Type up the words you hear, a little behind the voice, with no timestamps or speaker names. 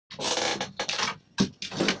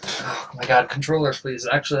my god, controller, please.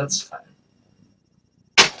 Actually, that's fine.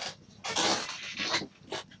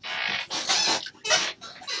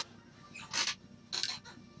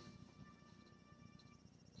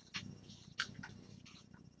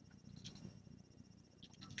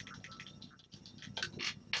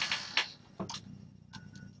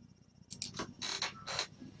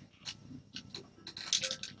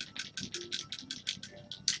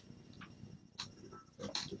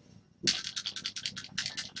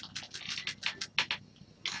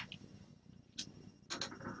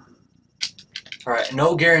 Alright,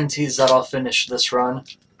 no guarantees that I'll finish this run.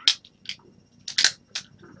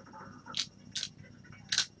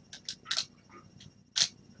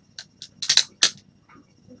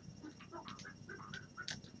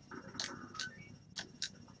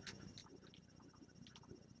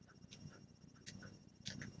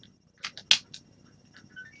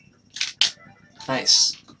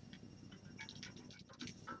 Nice.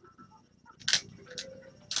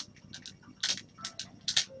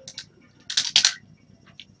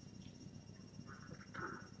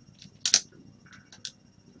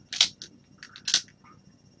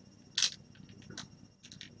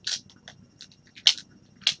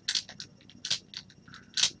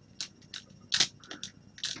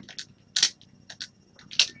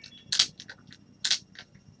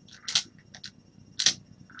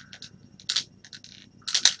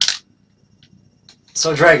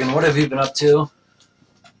 So, Dragon, what have you been up to?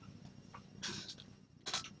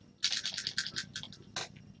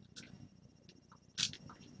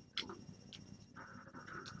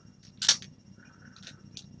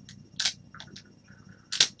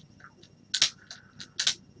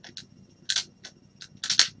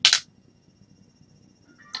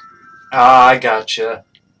 Ah, I gotcha.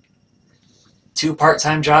 2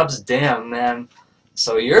 part-time jobs? Damn, man.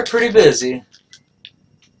 So you're pretty busy.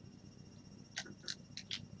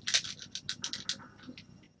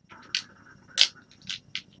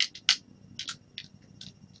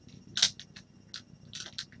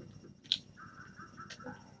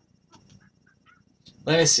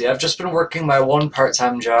 Let me see, I've just been working my 1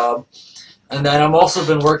 part-time job, and then I've also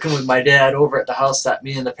been working with my dad over at the house that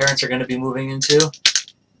me and the parents are going to be moving into.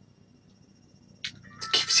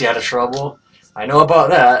 Keeps you out of trouble. I know about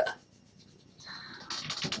that.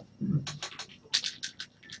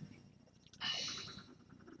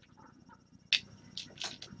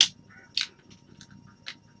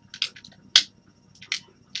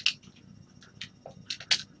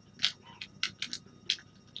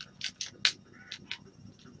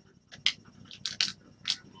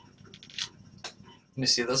 Let me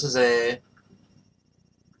see, this is a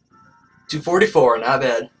 244, not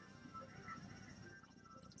bad.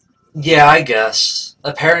 Yeah, I guess.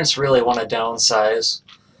 The parents really want to downsize.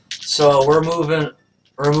 So we're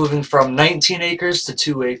moving from 19 acres to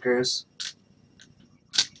 2 acres.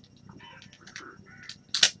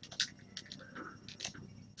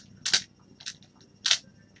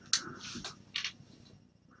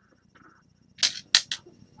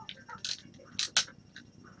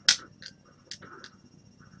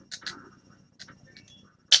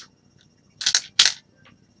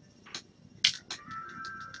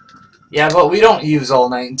 Yeah, but we don't use all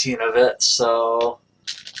 19 of it, so...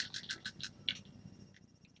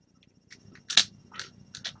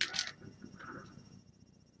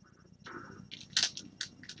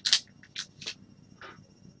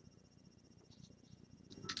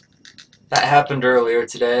 That happened earlier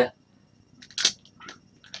today.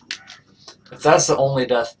 If that's the only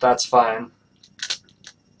death, that's fine.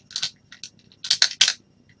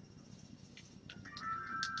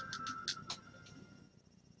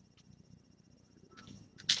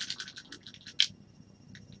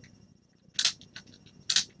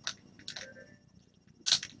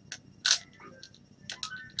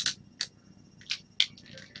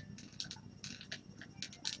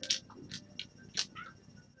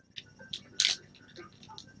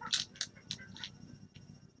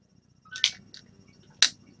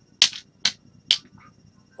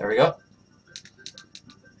 There we go.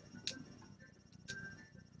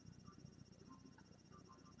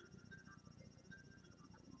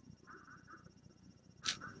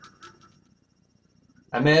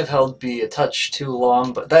 I may have held B a touch too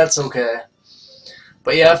long, but that's okay.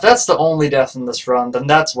 But yeah, if that's the only death in this run, then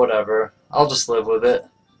that's whatever. I'll just live with it.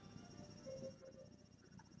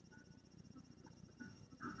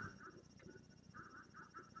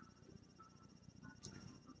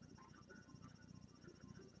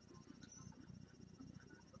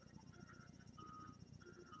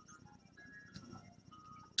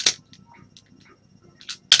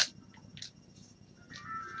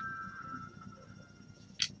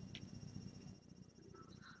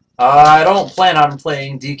 I don't plan on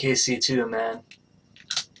playing DKC 2, man.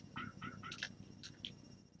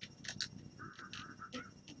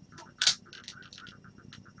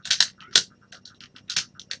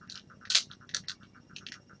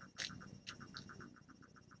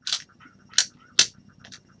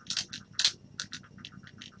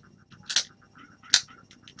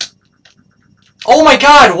 Oh my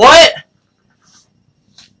god, what?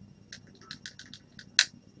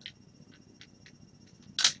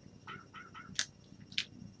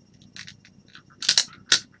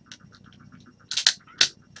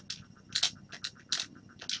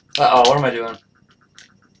 Uh-oh, what am I doing?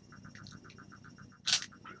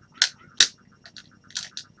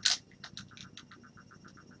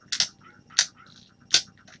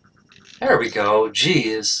 There we go,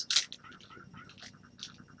 jeez.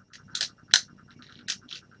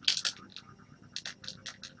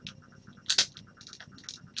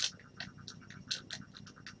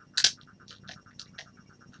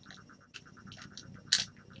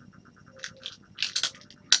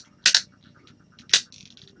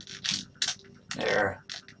 There.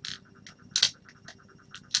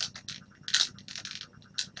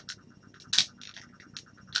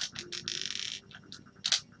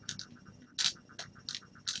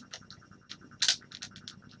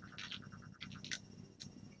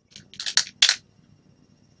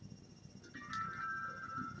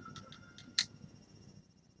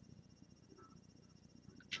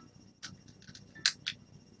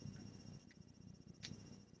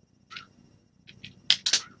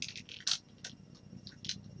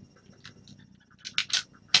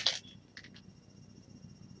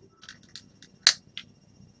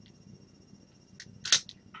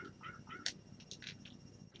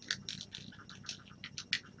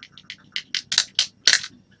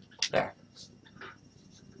 There.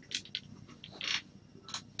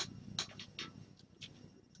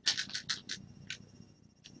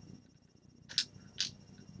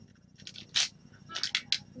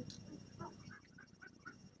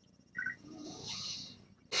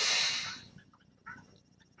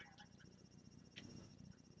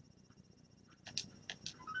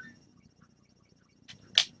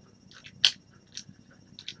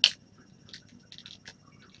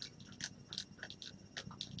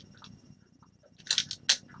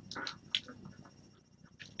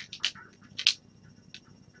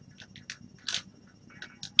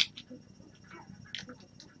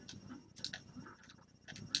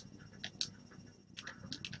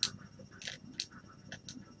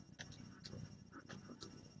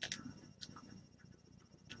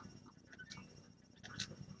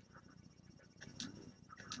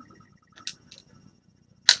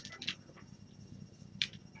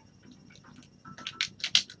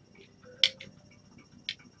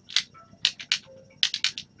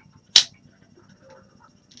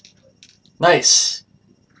 Nice.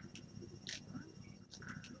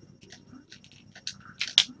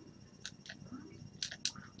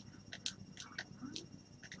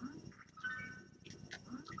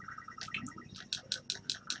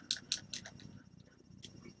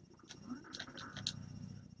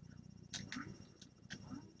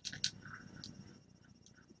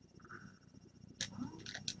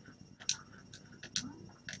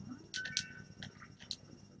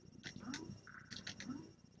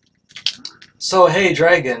 So hey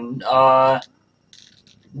Dragon,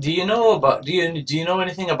 do you know about do you know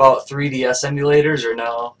anything about 3DS emulators or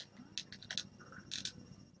no?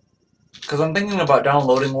 Because I'm thinking about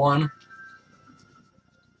downloading one.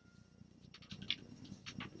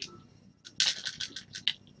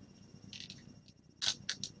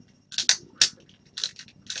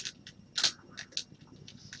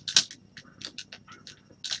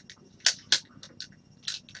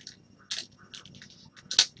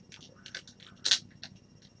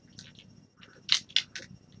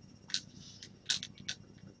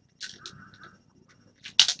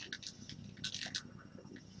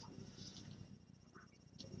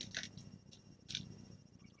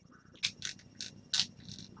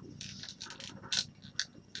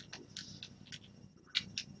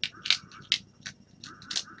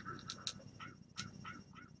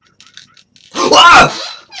 Ah!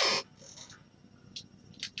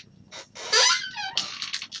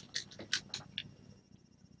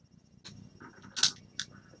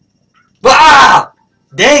 Ah!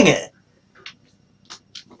 Dang it!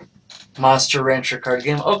 Monster Rancher card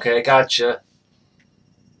game. Okay, gotcha.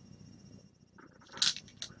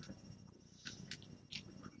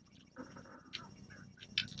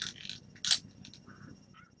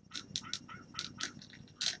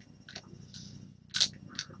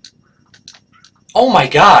 Oh my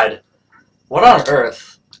god! What on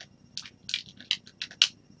earth?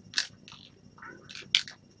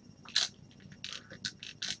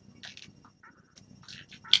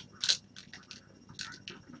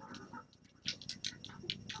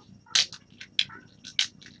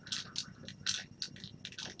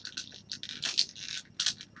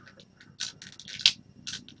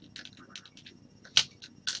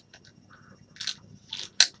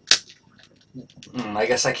 I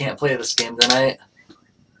guess I can't play this game tonight.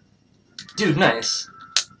 Dude, nice.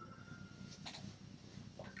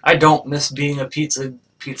 I don't miss being a pizza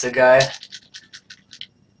guy.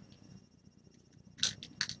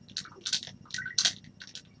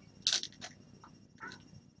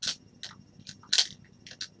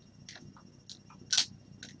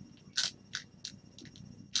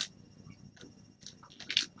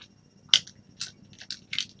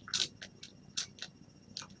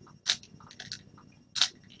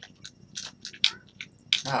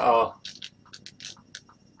 Uh-oh.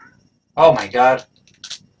 Oh my god.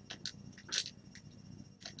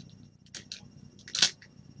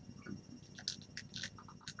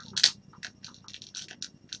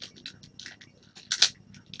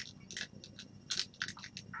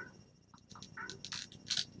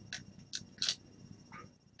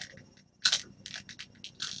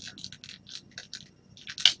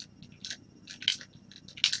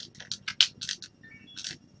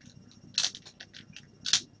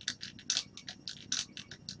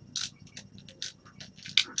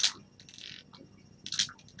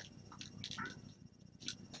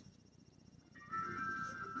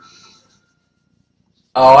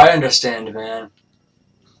 Oh, I understand, man.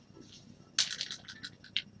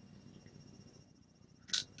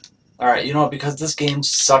 Alright, you know what, because this game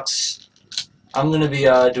sucks, I'm gonna be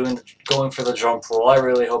going for the jump roll. I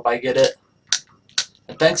really hope I get it.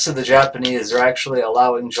 And thanks to the Japanese, they're actually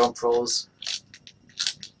allowing jump rolls.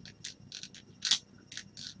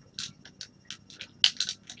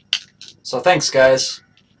 So thanks, guys.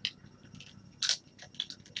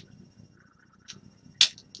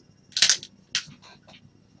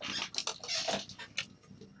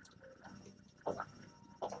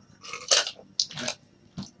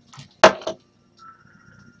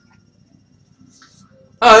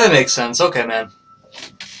 Oh, that makes sense. Okay, man.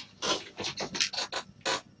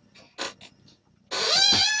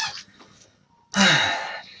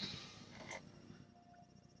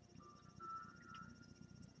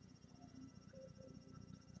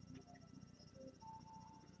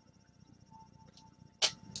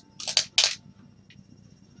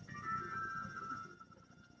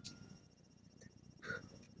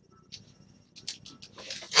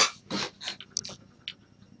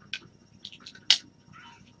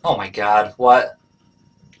 Oh my god, what?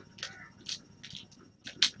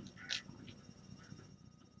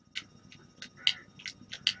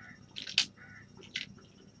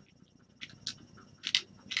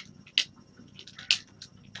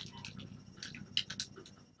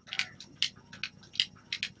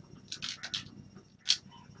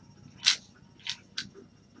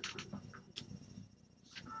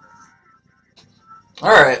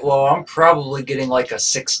 Alright, well, I'm probably getting like a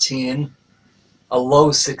 16. A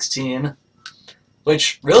low 16.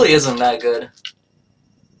 Which really isn't that good.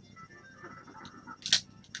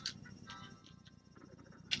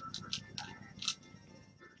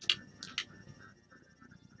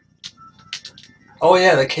 Oh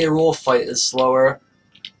yeah, the K. Rool fight is slower.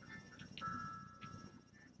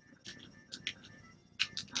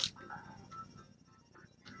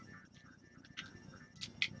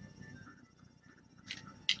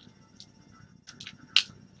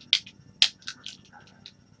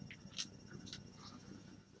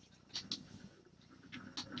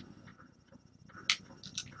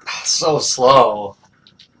 So slow.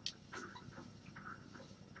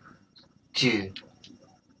 Dude.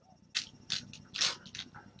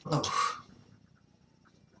 Oh.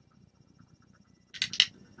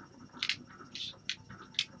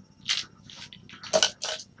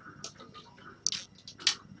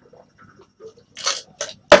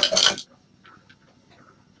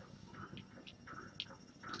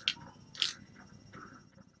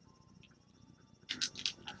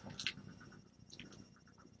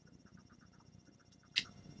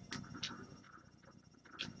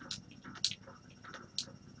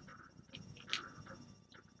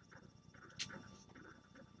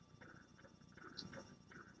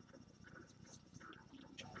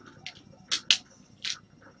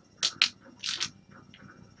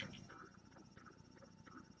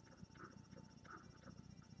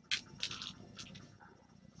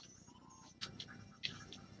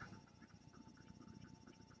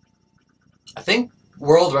 I think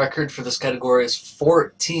world record for this category is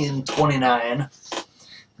 14:29.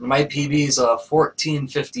 My PB is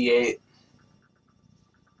 14:58.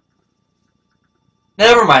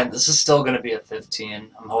 Never mind, this is still going to be a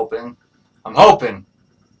 15. I'm hoping. I'm hoping.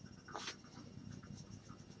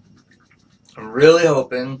 I'm really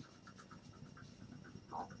hoping.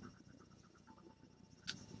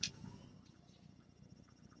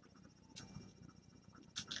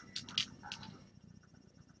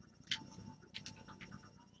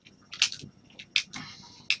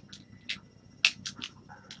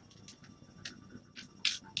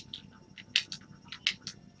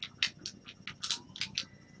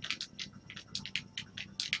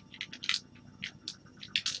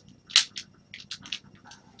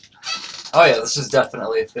 Oh yeah, this is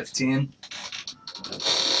definitely 15.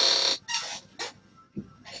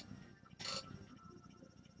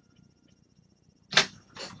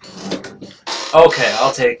 Okay,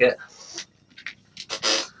 I'll take it.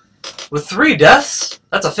 With 3 deaths,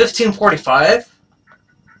 that's a 1545.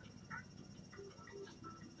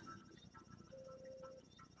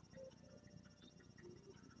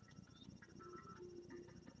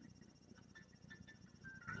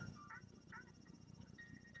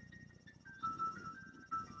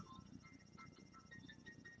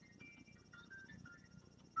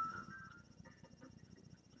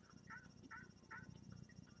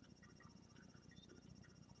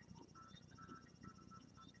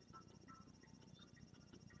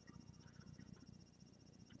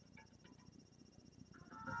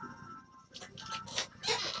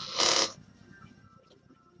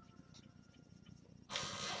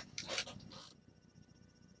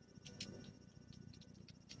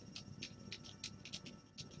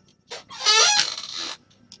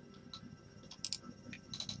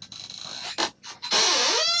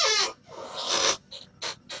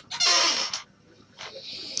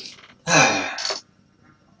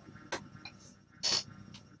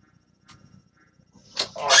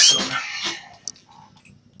 Awesome.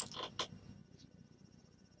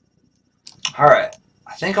 Alright,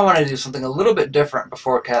 I think I want to do something a little bit different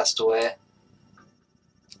before Castaway.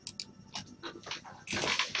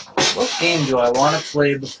 What game do I want to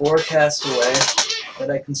play before Castaway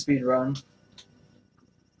that I can speedrun?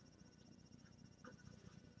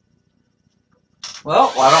 Well,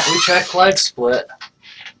 why don't we check Live Split?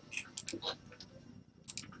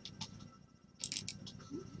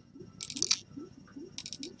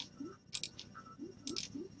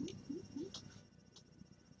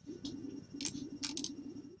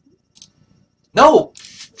 No!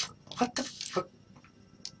 What the fuck?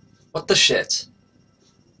 What the shit?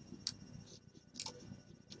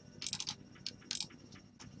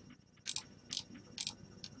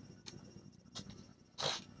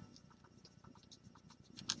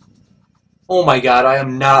 Oh my god, I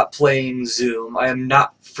am not playing Zoom. I am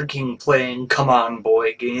not freaking playing Come On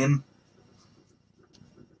Boy game.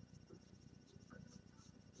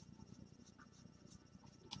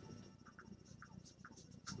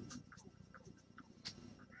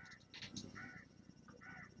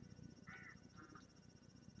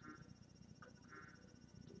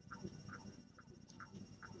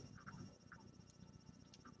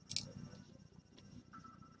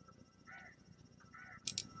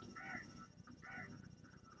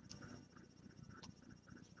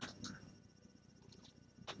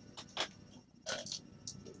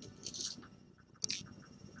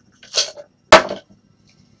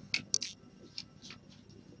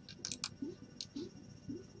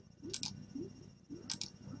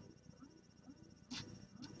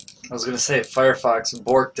 I was gonna say Firefox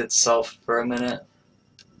borked itself for a minute.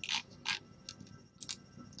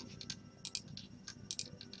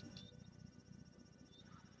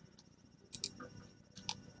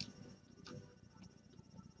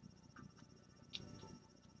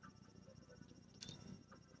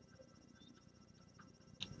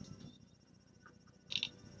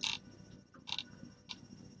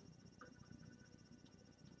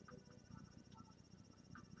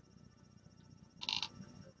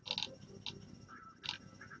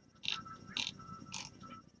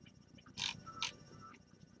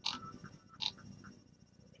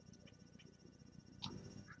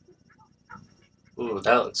 Ooh,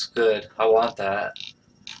 that looks good. I want that.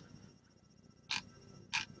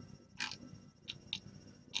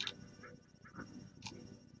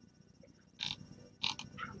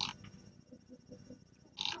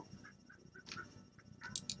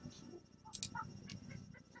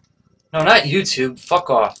 No, not YouTube.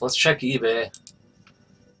 Fuck off. Let's check eBay.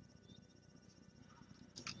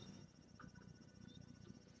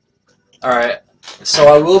 Alright.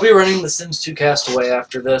 So I will be running The Sims 2 Castaway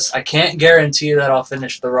after this. I can't guarantee that I'll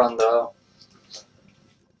finish the run, though.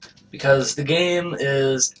 Because the game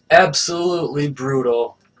is absolutely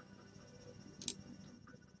brutal.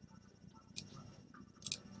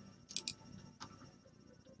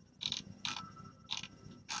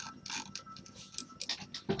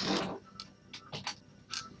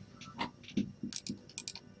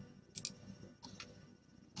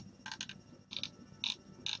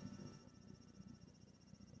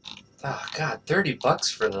 Oh, God,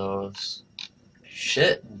 $30 for those.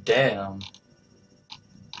 Shit, damn.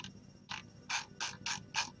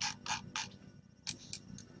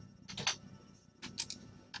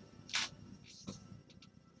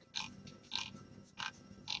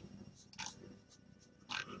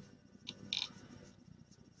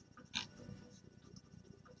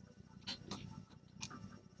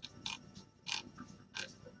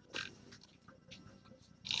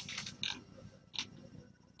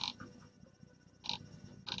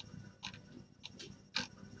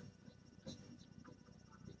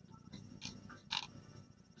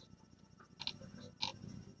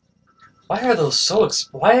 Why are those so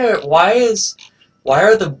why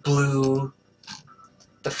are the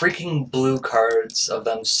freaking blue cards of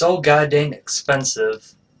them so goddamn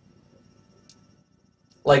expensive?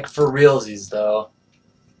 Like, for realsies, though.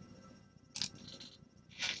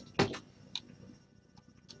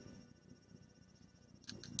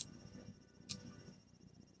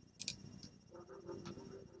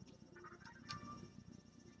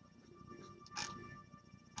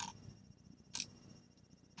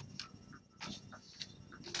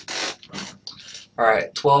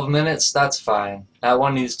 Alright, 12 minutes, that's fine. That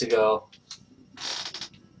one needs to go.